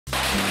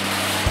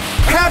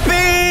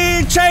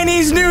Happy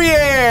Chinese New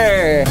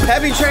Year!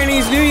 Happy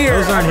Chinese New Year!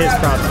 Those aren't his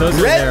props. Those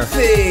are Red their.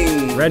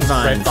 thing. Red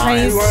vine.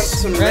 You want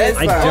some red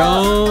vine? I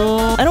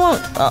don't. I don't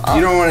want.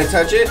 You don't want to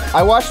touch it?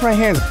 I washed my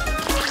hands.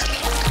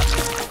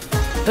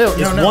 Is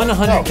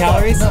 100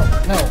 calories?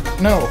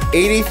 No.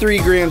 83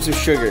 grams of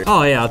sugar.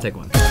 Oh yeah, I'll take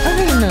one.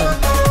 I don't know.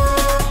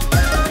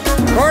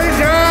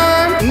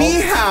 Gordon!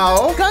 Ni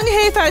hao. Kung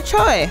hei fat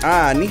choi.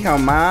 Ah, ni hao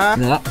ma.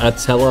 Yeah,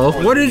 that's hello.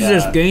 What is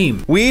this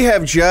game? We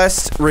have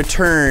just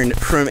returned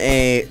from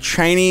a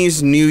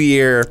Chinese New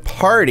Year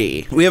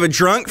party. We have a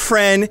drunk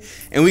friend,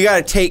 and we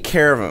gotta take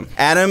care of him.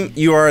 Adam,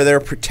 you are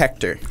their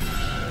protector.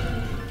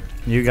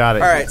 You got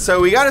it. All right, so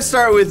we gotta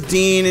start with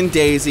Dean and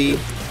Daisy.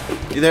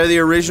 They're the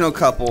original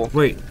couple.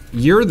 Wait,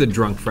 you're the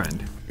drunk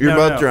friend. You're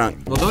both drunk.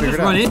 Well, don't just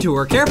run into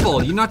her.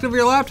 Careful, you knocked over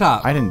your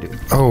laptop. I didn't do it.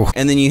 Oh.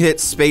 And then you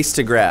hit space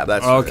to grab.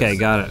 That's what Okay, it is.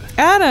 got it.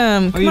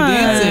 Adam, Are come you on.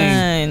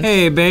 dancing?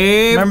 Hey,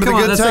 babe. Remember the Come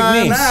on, good that's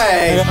like me.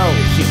 Nice.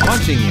 Oh, she's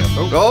punching you.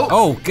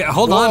 Oh.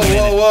 Hold on a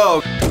minute.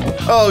 Whoa.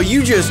 Oh,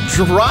 you just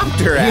dropped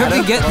her, You have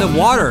Adam. to get the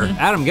water.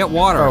 Adam, get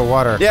water. Oh,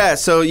 water. Yeah,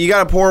 so you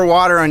gotta pour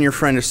water on your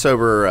friend to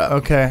sober her up.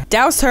 Okay.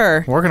 Douse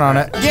her. Working on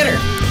it. Get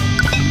her.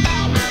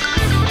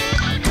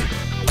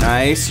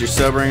 Nice, you're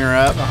sobering her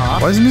up.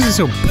 Why is the music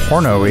so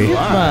porno-y?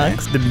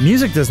 Bucks. The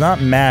music does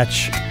not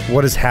match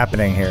what is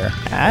happening here.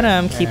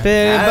 Adam, keep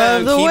it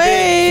Adam, above the keep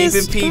waist.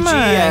 it PG, Come on,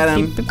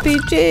 Adam. keep it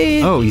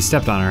PG. Oh, you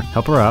stepped on her.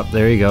 Help her up.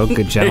 There you go.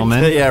 Good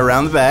gentleman. Yeah,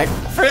 around the back.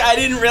 I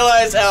didn't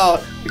realize how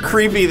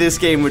creepy this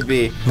game would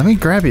be. Let me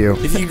grab you.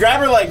 If you grab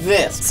her like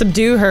this.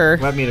 Subdue her.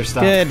 Web meter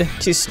stop. Good.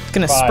 She's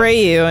gonna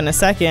spray you in a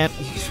second.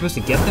 You're supposed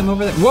to get them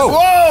over there. Whoa!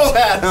 Whoa,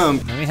 Adam.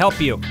 Let me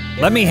help you.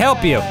 Let me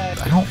help you.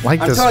 I don't like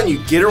I'm this. telling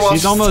you, get her while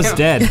She's almost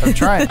down. dead. I'm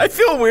trying. I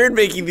feel weird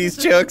making these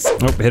jokes.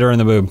 Oh, hit her in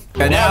the boob.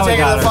 And now we take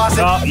her got to the faucet.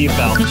 Oh, you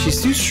fell.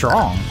 She's too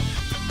strong.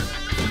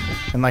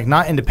 And like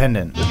not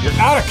independent. You're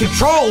out of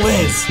control,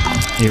 Liz.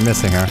 You're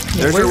missing her.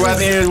 There's your wet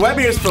meter. Wet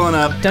meter's filling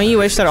up. Don't you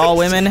wish that all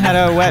women had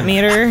a wet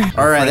meter?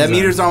 All right, that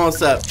meter's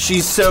almost up.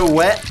 She's so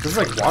wet. This is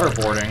like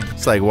waterboarding.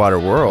 It's like water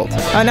world.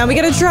 Oh, now we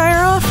gotta dry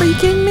her off. Are you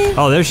kidding me?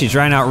 Oh, there she's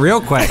drying out real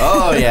quick.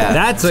 Oh, yeah.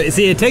 That's what,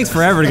 see, it takes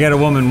forever to get a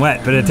woman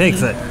wet, but it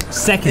takes a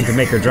second to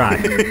make her dry.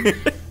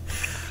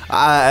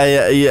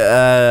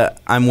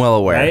 I'm well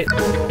aware.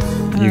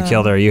 Right? You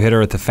killed her. You hit her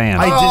with the fan.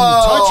 I didn't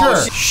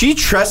touch her. She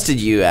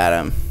trusted you,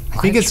 Adam. I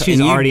think it's she's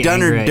And already you've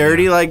done angry her at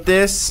dirty you. like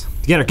this.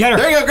 Get her. Get her.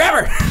 There you go, grab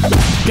her.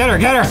 Get her.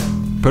 Get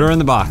her. Put her in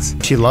the box.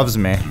 She loves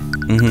me.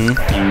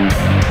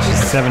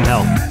 She's 7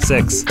 health.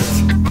 6.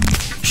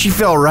 She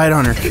fell right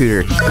on her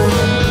cooter.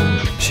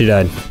 She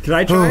died. Could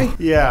I try?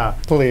 Yeah,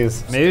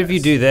 please. Maybe if you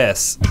do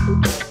this.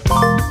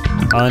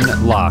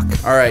 Unlock.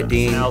 All right,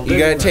 Dean. You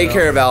gotta take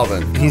care of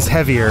Alvin. He's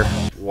heavier.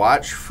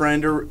 Watch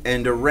friend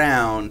and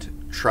around.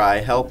 Try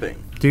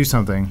helping. Do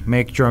something.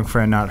 Make drunk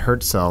friend not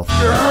hurt self.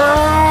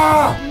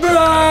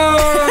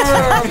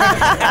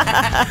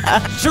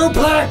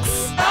 Suplex!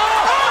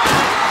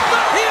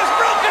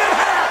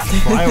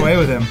 Fly away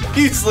with him.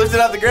 You just lifted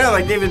off the ground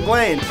like David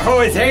Blaine.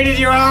 Always hated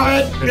you,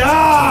 Alvin!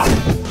 Ah!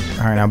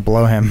 All right, now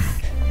blow him.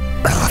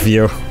 I love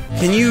you.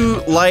 Can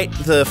you light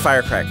the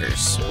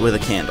firecrackers with a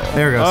candle?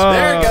 There it goes.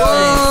 There it goes.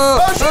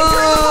 Oh, she turned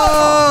the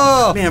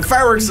off. Man,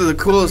 fireworks are the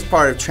coolest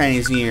part of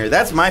Chinese New Year.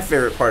 That's my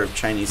favorite part of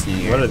Chinese New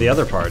Year. What are the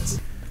other parts?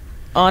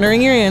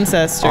 Honoring your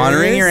ancestors.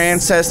 Honoring your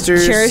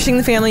ancestors. Cherishing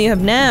the family you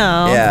have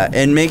now. Yeah,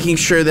 and making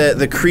sure that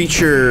the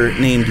creature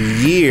named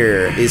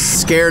Year is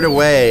scared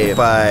away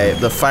by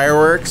the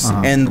fireworks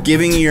and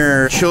giving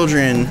your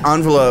children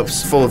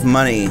envelopes full of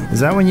money.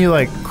 Is that when you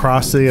like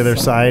cross to the other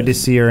side to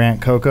see your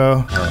Aunt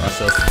Coco?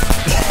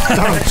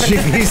 Oh,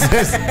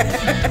 Jesus.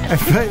 I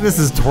feel like this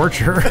is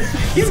torture.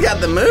 He's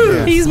got the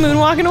move. He's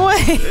moonwalking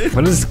away.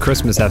 What does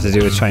Christmas have to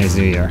do with Chinese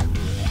New Year?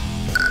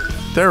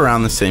 They're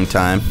around the same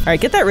time. All right,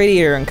 get that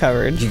radiator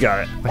uncovered. You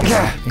got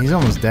it. He's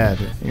almost dead.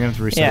 You're gonna have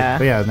to reset. Yeah.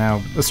 But yeah,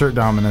 now assert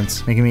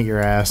dominance. Make him eat your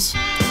ass.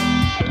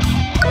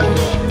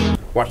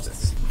 Watch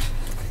this.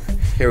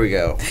 Here we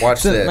go.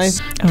 Watch this.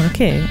 Oh,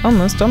 okay,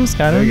 almost got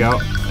There him. you go.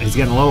 He's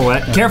getting a little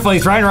wet. Careful,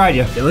 he's trying to ride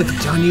you. Yeah, look,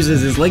 John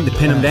uses his leg to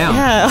pin him down.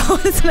 Yeah, oh,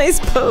 it's a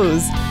nice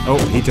pose. Oh,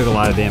 he took a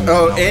lot of damage.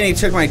 Oh, and he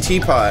took my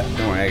teapot.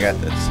 Don't worry, I got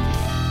this.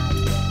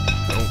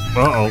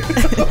 Uh-oh.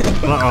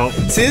 Uh-oh.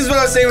 See, this is what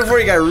I was saying before.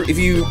 If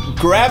you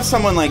grab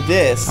someone like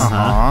this,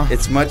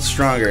 it's much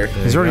stronger.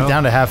 He's already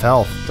down to half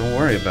health. Don't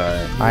worry about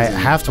it. I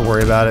have to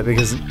worry about it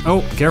because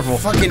Oh, careful.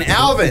 Fucking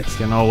Alvin. He's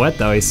getting all wet,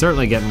 though. He's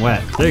certainly getting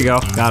wet. There you go.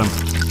 Got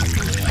him.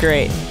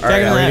 Great. right,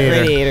 Drag him that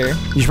radiator.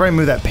 you should probably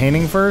move that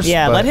painting first.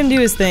 Yeah, but- let him do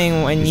his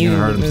thing when He's you.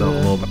 gonna hurt himself a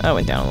little bit. Oh, it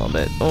went down a little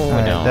bit. Oh, it All went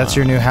right, down. that's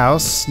your new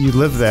house. You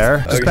live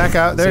there. Just back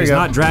out. There So you he's go.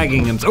 not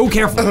dragging him. Oh,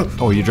 careful.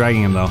 Oh, you're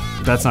dragging him, though.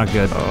 That's not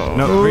good.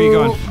 No, where are you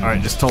going? All right,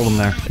 just hold him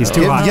there. He's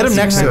too hot. Get him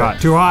next Too to hot.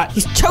 it. Too hot.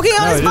 He's choking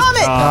on his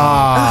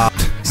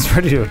vomit. He's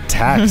ready to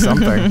attack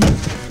something.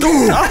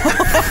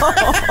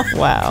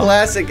 Wow.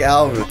 Classic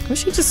Alvin.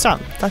 Wish he'd just stop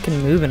fucking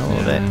moving a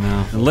little I bit.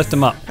 know. And lift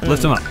him up.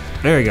 Lift him up.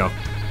 There you go.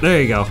 There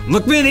you go.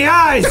 Look me in the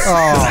eyes.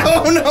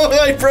 Oh no,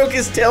 I broke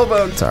his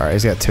tailbone. Sorry,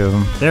 he's got 2 of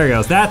them. There he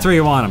goes. That's where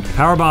you want him.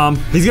 Power bomb.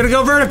 He's gonna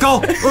go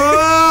vertical.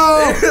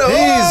 Whoa!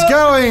 He's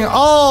going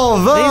all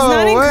the way. He's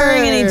not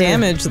incurring any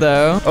damage,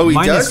 though. Oh, he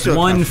does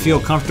 -1 feel feel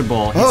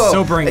comfortable. He's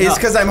sobering It's up.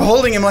 because I'm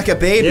holding him like a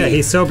baby. Yeah,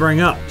 he's sobering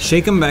up.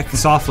 Shake him back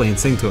softly and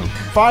sing to him.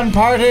 Fun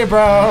party,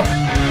 bro.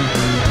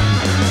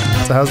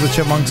 So how's the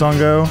chipmunk song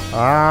go?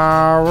 What?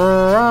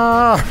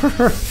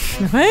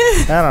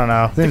 I don't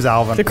know. His name's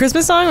Alvin. The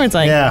Christmas song where it's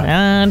like, Yeah.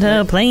 "Want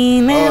a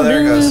plane that Oh,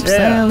 there it goes. loops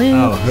Yeah. a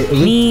loop.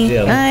 Me,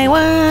 I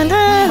want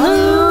a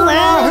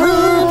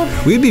hula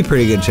hoop." We'd be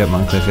pretty good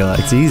chipmunks, I feel like.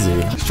 It's easy.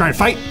 Just trying to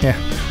fight. Yeah.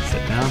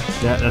 Sit down.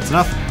 Yeah, that's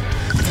enough.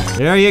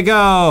 There you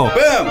go.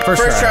 Boom!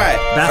 First try.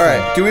 Bathroom. All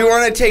right. Do we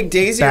want to take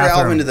Daisy or Bathroom.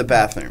 Alvin to the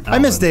bathroom? I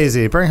miss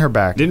Daisy. Bring her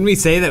back. Didn't we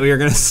say that we were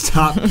gonna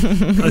stop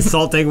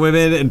assaulting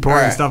women and pouring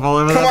All right. stuff all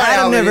over Come them? on, I've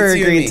Alvin, never it's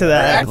you and agreed me. to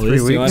that. All right.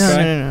 3 weeks.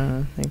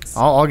 No. Thanks.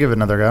 I'll give it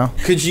another go.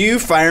 Could you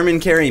fireman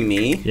carry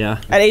me? Yeah.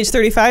 At age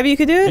 35, you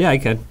could do it? Yeah, I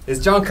could. Is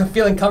John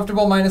feeling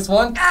comfortable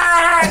 -1?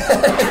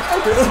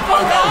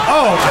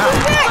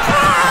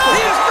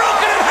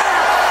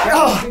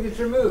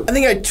 I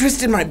think I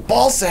twisted my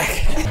ball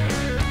sack.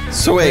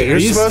 So wait, Are you're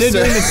you supposed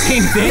still to. doing the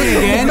same thing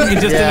again? You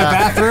just in a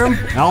bathroom?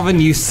 Alvin,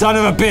 you son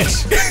of a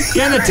bitch.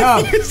 Get in the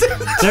tub.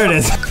 There it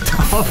is.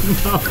 Oh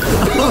no.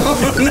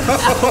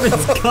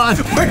 Alvin's gone.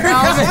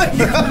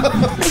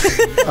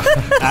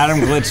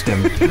 Adam glitched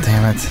him.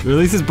 Damn it.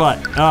 Release his butt.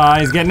 Oh,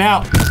 he's getting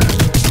out.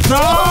 No!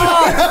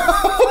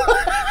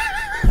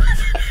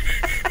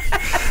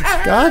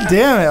 God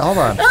damn it. Hold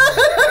on.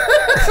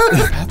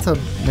 Bathtub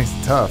makes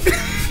it tough.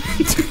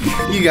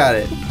 You got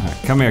it.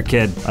 Come here,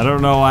 kid. I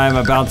don't know why I'm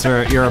a bouncer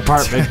at your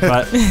apartment,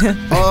 but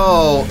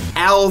Oh,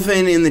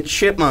 Alvin and the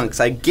Chipmunks.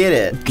 I get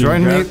it.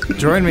 Join me.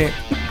 Join me.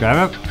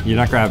 grab him. You're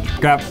not grabbed.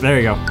 Grab. There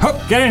you go. Hook.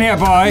 Get in here,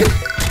 boy.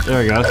 There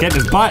we go. Get in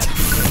his butt.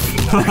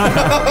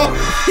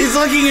 He's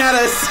looking at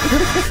us.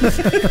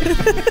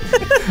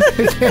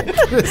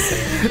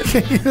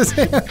 Can't get his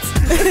hands.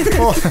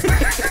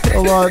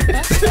 Hold on.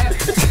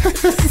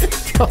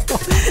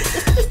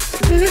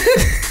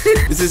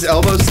 Is his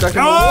elbow stuck in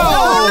the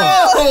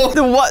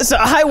Oh! wall? So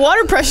high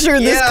water pressure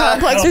in this Yeah.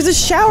 complex. There's a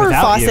shower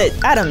Without you. faucet.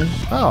 Adam.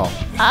 Oh.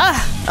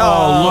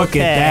 Oh, look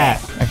okay. at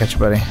that. I got you,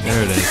 buddy.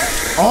 There it is.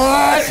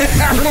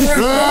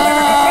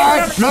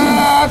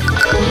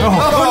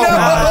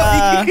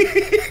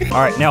 All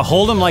right, now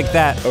hold him like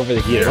that over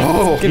the heater.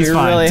 Oh, He's You're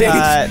fine. really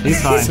hot.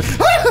 He's fine.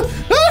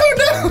 oh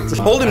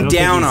no! Hold I him don't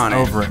think down he's on it.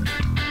 Over it.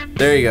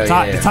 There you go. It's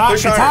hot, yeah, yeah. it's hot,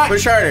 Push it's harder. hot.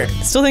 Push harder.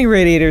 Still think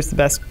radiator's the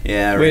best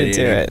Yeah, way right. to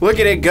do it. Look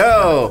at it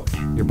go.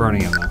 You're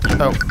burning him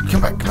though. Oh,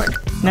 come back, come back.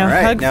 Now All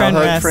right, hug now friend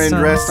hug rest.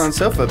 friend rest on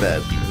sofa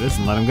bed. There it is,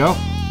 and let him go.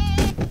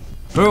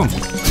 Boom.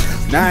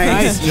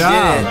 Nice. Nice You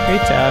job. did it.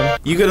 Great job.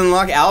 You could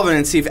unlock Alvin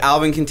and see if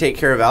Alvin can take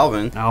care of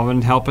Alvin.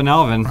 Alvin helping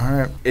Alvin. All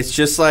right. It's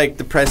just like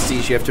the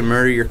Prestige. You have to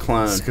murder your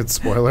clone. That's a good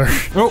spoiler.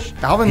 Oh,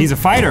 Alvin. he's a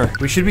fighter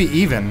We should be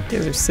even. You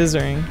guys are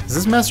scissoring. Is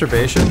this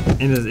masturbation?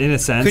 in a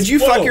sense. Could you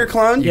fuck your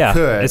clone? Yeah,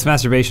 could. it's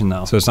masturbation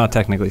though, so it's not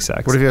technically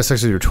sex. What if you have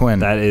sex with your twin?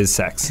 That is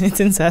sex.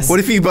 It's incest. What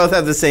if you both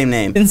have the same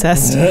name?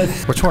 incest?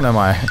 Which one am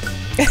I?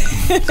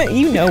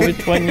 You know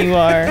which one you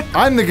are.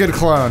 I'm the good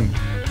clone.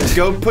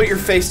 Go put your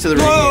face to the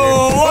radiator.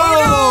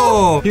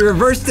 Whoa! He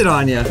reversed it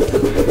on you.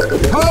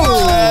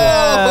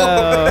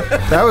 Oh.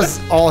 That was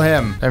all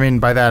him. I mean,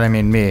 by that I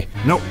mean me.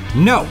 No,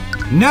 no,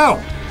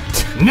 no,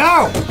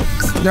 no!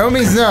 No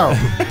means no.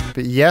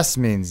 But yes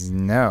means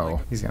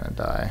no. He's gonna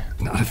die.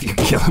 Not if you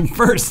kill him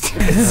first.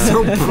 It's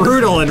so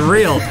brutal and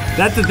real.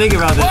 That's the thing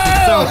about this.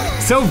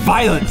 It's so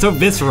violent, so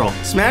visceral.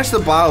 Smash the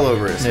bottle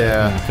over his head.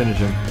 Yeah. Finish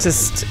him.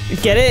 Just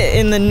get it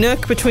in the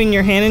nook between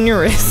your hand and your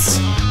wrist.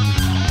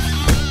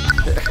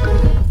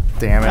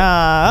 Damn it.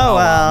 Oh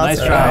well. Nice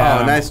Oh,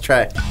 try. nice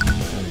try.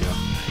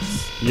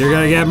 You're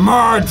gonna get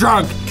more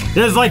drunk.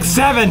 There's like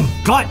 7.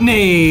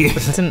 Gluttony.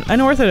 It's an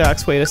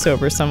unorthodox way to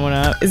sober someone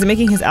up. Is it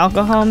making his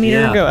alcohol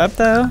meter Yeah. go up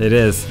though? It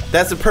is.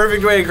 That's the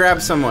perfect way to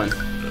grab someone.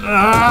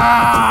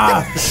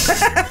 Ah!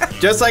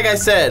 Just like I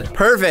said,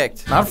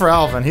 perfect. Not for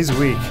Alvin. He's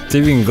weak. See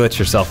if you can glitch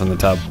yourself in the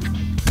tub.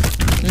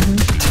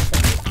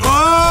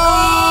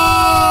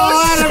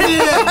 Oh! Adam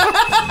did it!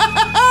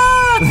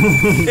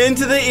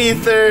 Into the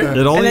ether.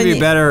 It'd only then be you-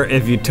 better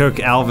if you took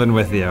Alvin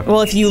with you.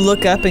 Well, if you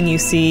look up and you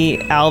see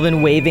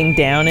Alvin waving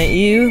down at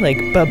you, like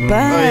bye bye.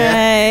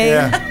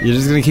 Yeah. You're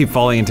just gonna keep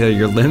falling until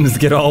your limbs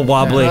get all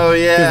wobbly. Oh,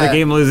 yeah. Because the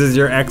game loses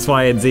your X,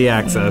 Y, and Z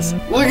axis.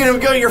 Look at him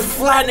go. You're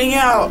flattening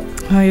out.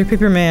 Oh, you're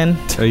paper man.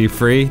 Are you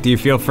free? Do you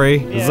feel free?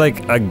 It's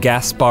like a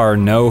Gaspar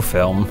No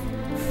film.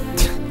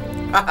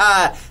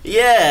 Haha,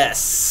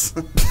 yes.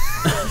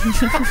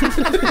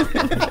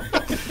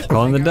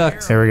 Calling the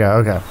ducks. Here we go.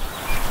 Okay.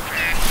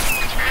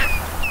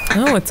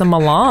 Oh, it's a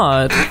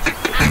malad.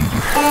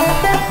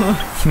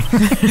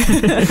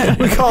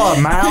 We call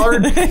it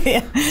Mallard.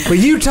 But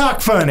you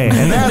talk funny,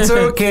 and that's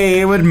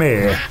okay with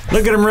me.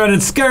 Look at him running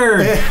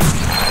scared.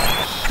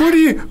 What do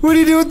you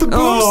do with the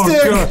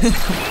boomstick? God.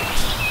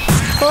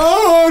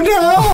 Oh